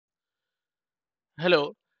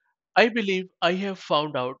Hello, I believe I have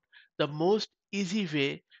found out the most easy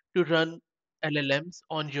way to run LLMs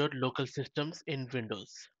on your local systems in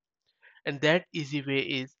Windows. And that easy way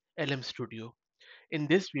is LM Studio. In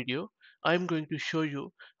this video, I'm going to show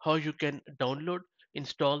you how you can download,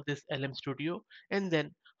 install this LM Studio, and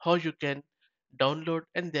then how you can download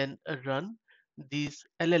and then run these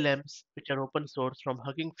LLMs which are open source from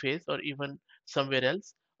Hugging Face or even somewhere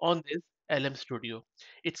else on this LM Studio.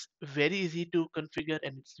 It's very easy to configure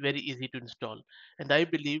and it's very easy to install. And I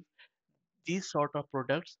believe these sort of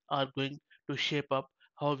products are going to shape up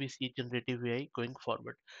how we see generative AI going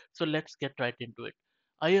forward. So let's get right into it.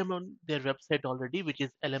 I am on their website already, which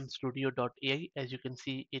is lmstudio.ai, as you can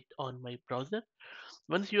see it on my browser.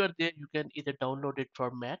 Once you are there, you can either download it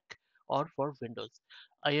for Mac or for Windows.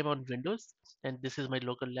 I am on Windows and this is my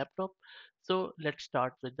local laptop. So let's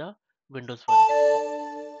start with the Windows one.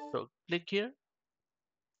 So click here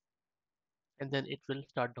and then it will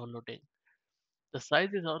start downloading. The size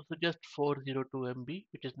is also just 402 MB,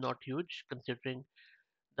 which is not huge considering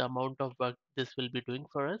the amount of work this will be doing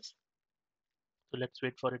for us. So let's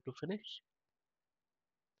wait for it to finish.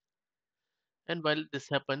 And while this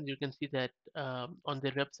happens, you can see that on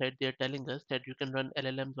their website, they're telling us that you can run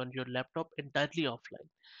LLMs on your laptop entirely offline.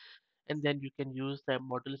 And then you can use the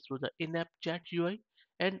models through the in-app chat UI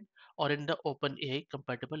and or in the OpenAI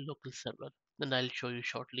compatible local server. And I'll show you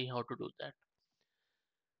shortly how to do that.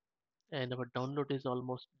 And our download is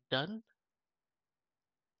almost done.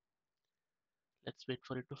 Let's wait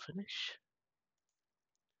for it to finish.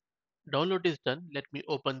 Download is done. Let me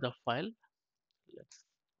open the file. Let's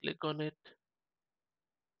click on it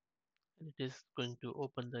and it is going to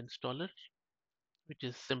open the installer, which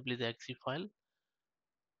is simply the exe file.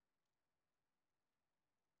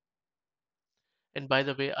 And by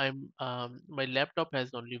the way, my laptop has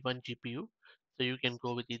only one GPU, so you can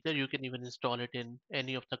go with either. You can even install it in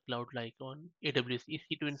any of the cloud, like on AWS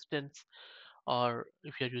EC2 instance, or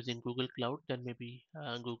if you're using Google Cloud, then maybe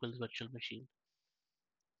Google's virtual machine.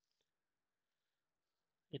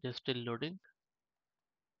 It is still loading.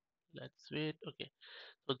 Let's wait. Okay,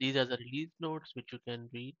 so these are the release notes which you can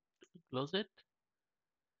read. Close it,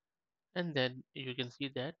 and then you can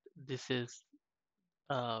see that this is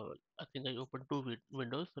uh, I think I opened two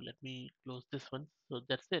windows, so let me close this one. So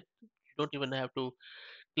that's it. You don't even have to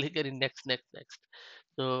click any next, next, next.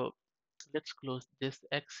 So let's close this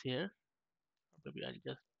X here. Maybe I'll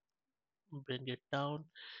just bring it down,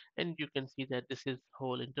 and you can see that this is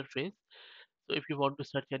whole interface. So if you want to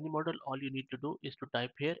search any model, all you need to do is to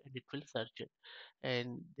type here, and it will search it.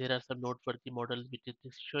 And there are some noteworthy models which it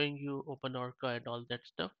is showing you, Open Orca and all that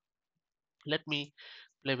stuff. Let me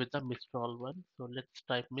play with the Mistral one. So let's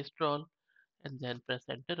type Mistral and then press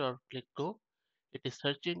enter or click go. It is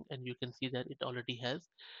searching and you can see that it already has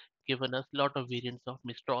given us a lot of variants of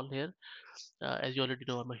Mistral here. As you already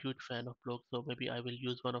know, I'm a huge fan of blocks, so maybe I will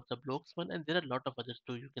use one of the blocks one, and there are a lot of others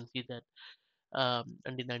too. You can see that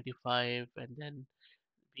ND95, and then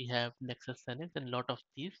we have Nexus NX, and a lot of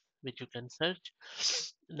these which you can search.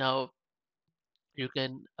 Now you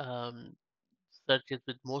can search it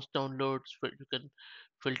with most downloads. You can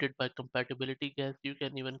filter it by compatibility guess. You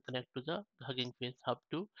can even connect to the Hugging Face hub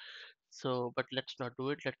too. So, but let's not do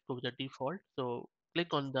it. Let's go with the default. So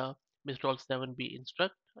click on the Mistral 7B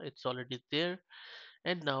instruct. It's already there.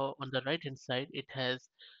 And now on the right hand side, it has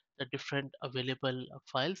the different available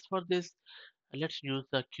files for this. Let's use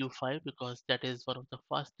the Q5 because that is one of the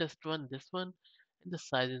fastest one, this one, and the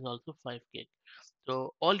size is also 5 gig.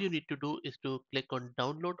 So all you need to do is to click on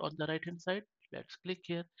download on the right hand side. Let's click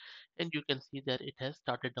here and you can see that it has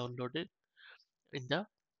started downloaded in the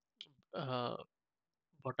uh,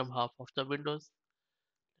 bottom half of the windows.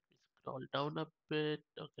 Scroll down a bit.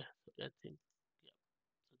 Okay, so I think yeah.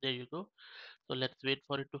 So there you go. So let's wait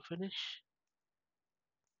for it to finish.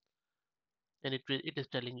 And it is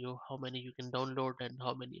telling you how many you can download and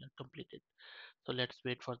how many are completed. So let's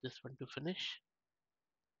wait for this one to finish.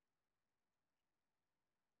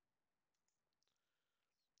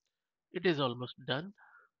 It is almost done.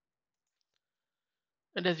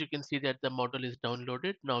 And as you can see that the model is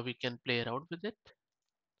downloaded, now we can play around with it.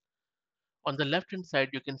 On the left hand side,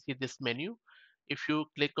 you can see this menu. If you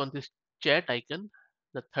click on this chat icon,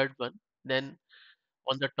 the third one, then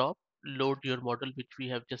on the top, load your model which we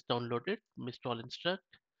have just downloaded, Mistral instruct,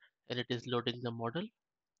 and it is loading the model.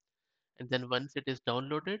 And then once it is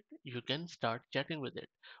downloaded, you can start chatting with it.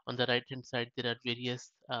 On the right hand side, there are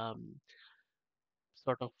various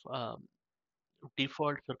sort of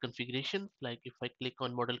defaults or configurations. Like if I click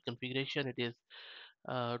on model configuration, it is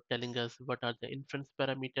telling us what are the inference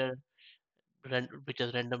parameter. which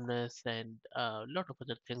is randomness and a lot of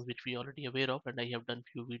other things which we already aware of, and I have done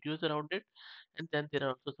few videos around it. And then there are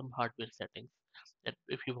also some hardware settings that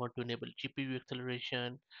if you want to enable GPU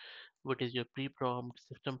acceleration, what is your pre-prompt,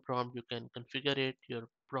 system prompt, you can configure it, your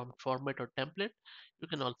prompt format or template, you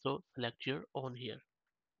can also select your own here.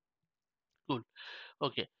 Cool.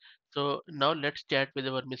 Okay. So now let's chat with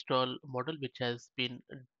our Mistral model which has been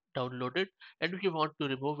downloaded. And if you want to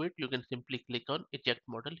remove it, you can simply click on eject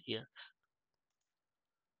model here.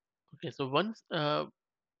 Okay. So once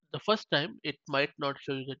the first time it might not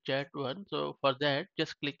show you the chat one. So for that,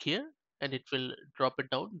 just click here and it will drop it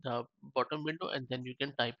down the bottom window, and then you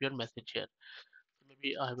can type your message here.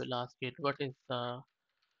 Maybe I will ask it, what is the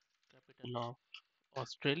capital of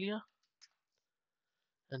Australia?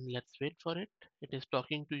 And let's wait for it. It is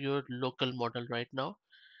talking to your local model right now,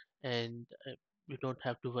 and you don't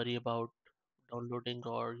have to worry about downloading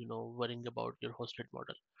or worrying about your hosted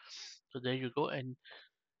model. So there you go, and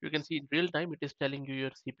you can see in real time it is telling you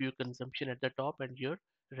your CPU consumption at the top and your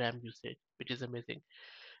RAM usage, which is amazing.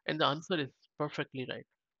 And the answer is perfectly right.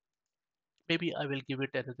 Maybe I will give it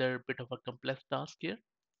another bit of a complex task here.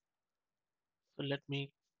 So let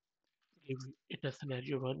me give it a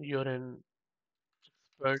scenario one. You're an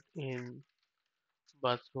expert in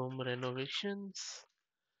bathroom renovations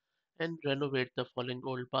and renovate the following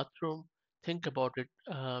old bathroom. Think about it.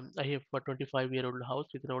 I have a 25-year-old house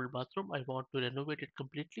with an old bathroom. I want to renovate it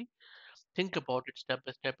completely. Think about it step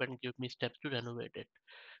by step and give me steps to renovate it.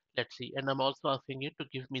 Let's see. And I'm also asking it to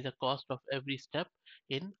give me the cost of every step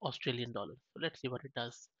in Australian dollars. So let's see what it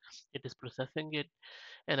does. It is processing it.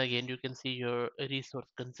 And again, you can see your resource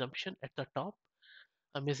consumption at the top.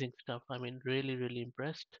 Amazing stuff. I mean, really, really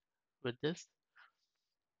impressed with this.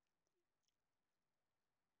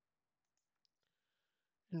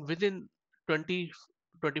 And within 20,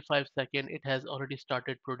 25 seconds, it has already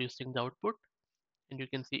started producing the output. And you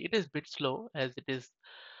can see it is a bit slow as it is.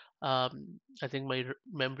 I think my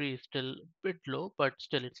memory is still a bit low, but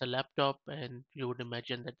still it's a laptop, and you would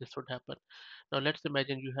imagine that this would happen. Now let's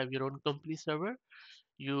imagine you have your own company server.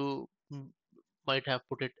 You might have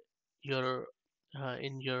put it your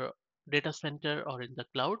in your data center or in the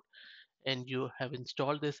cloud, and you have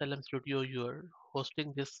installed this LM Studio. You're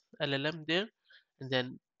hosting this LLM there, and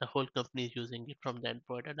then the whole company is using it from the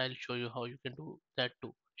endpoint. And I'll show you how you can do that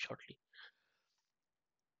too shortly.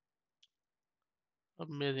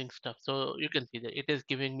 Amazing stuff. So you can see that it is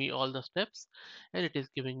giving me all the steps, and it is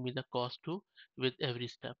giving me the cost too with every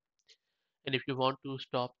step. And if you want to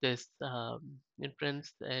stop this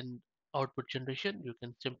inference and output generation, you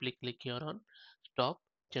can simply click here on stop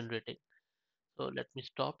generating. So let me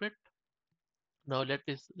stop it. Now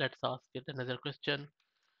let's ask it another question.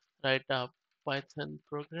 Write a Python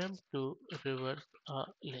program to reverse a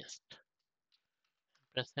list.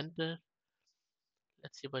 Press enter.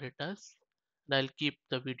 Let's see what it does. And I'll keep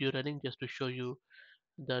the video running just to show you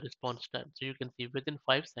the response time. So you can see within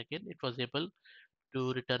 5 seconds it was able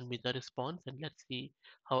to return me the response, and let's see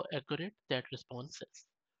how accurate that response is.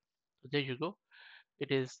 So there you go.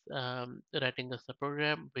 It is writing us a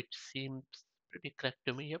program which seems pretty correct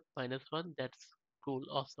to me. Yep, -1. That's cool,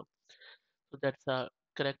 awesome. So that's a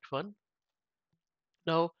correct one.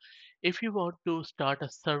 Now, if you want to start a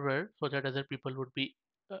server so that other people would be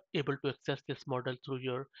able to access this model through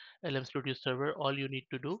your LM Studio server, all you need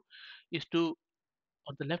to do is to,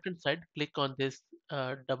 on the left hand side, click on this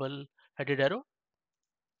double headed arrow,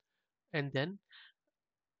 and then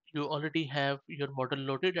you already have your model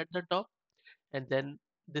loaded at the top. And then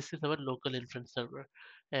this is our local inference server,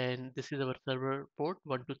 and this is our server port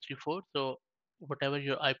 1234. So whatever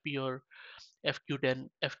your IP or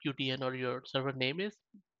FQDN or your server name is,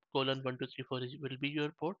 colon 1234 will be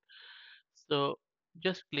your port. So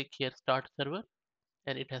just click here start server,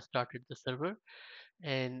 and it has started the server.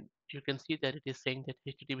 And you can see that it is saying that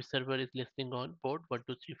HTTP server is listening on port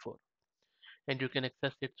 1234, and you can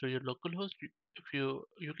access it through your local host. If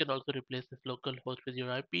you can also replace this local host with your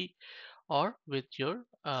IP or with your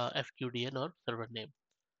FQDN or server name.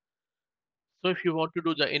 So if you want to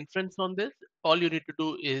do the inference on this, all you need to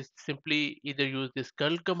do is simply either use this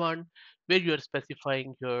curl command where you are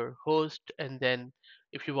specifying your host, and then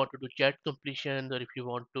if you want to do chat completion, or if you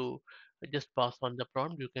want to just pass on the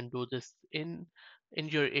prompt, you can do this in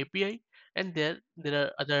your API. And there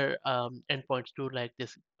are other endpoints too, like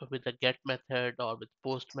this with the get method or with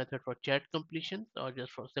post method for chat completions, or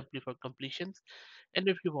just for simply for completions. And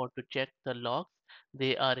if you want to check the logs,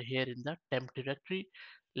 they are here in the temp directory.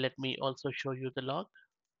 Let me also show you the log.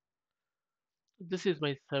 This is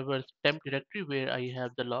my server's temp directory where I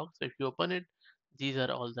have the logs. So if you open it, these are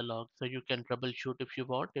all the logs. So you can troubleshoot if you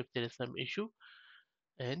want, if there is some issue.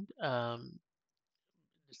 And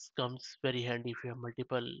This comes very handy if you have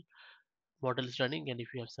multiple models running and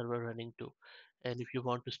if you have server running too. And if you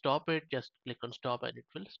want to stop it, just click on stop and it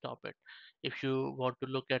will stop it. If you want to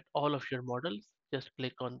look at all of your models, just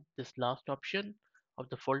click on this last option of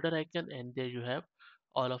the folder icon, and there you have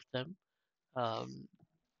all of them um,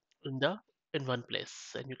 in the in one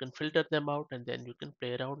place, and you can filter them out, and then you can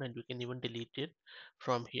play around, and you can even delete it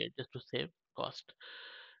from here just to save cost.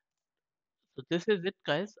 So this is it,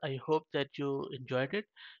 guys. I hope that you enjoyed it.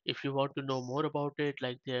 If you want to know more about it,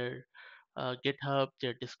 like their GitHub,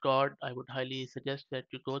 their Discord, I would highly suggest that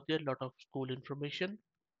you go there. A lot of cool information.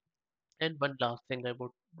 And one last thing I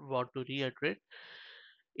would want to reiterate: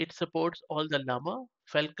 it supports all the LLaMa,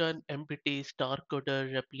 Falcon, MPT,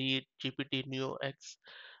 StarCoder, Replit, GPT-Neo X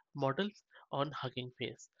models on Hugging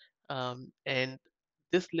Face. And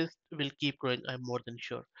this list will keep growing, I'm more than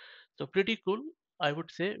sure. So pretty cool, I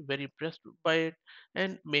would say, very impressed by it.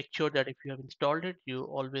 And make sure that if you have installed it, you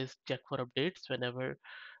always check for updates whenever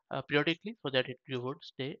periodically so that you would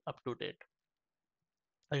stay up to date.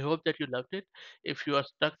 I hope that you loved it. If you are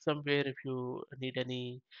stuck somewhere, if you need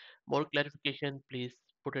any more clarification, please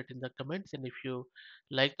put it in the comments. And if you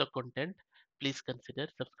like the content, please consider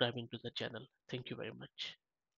subscribing to the channel. Thank you very much.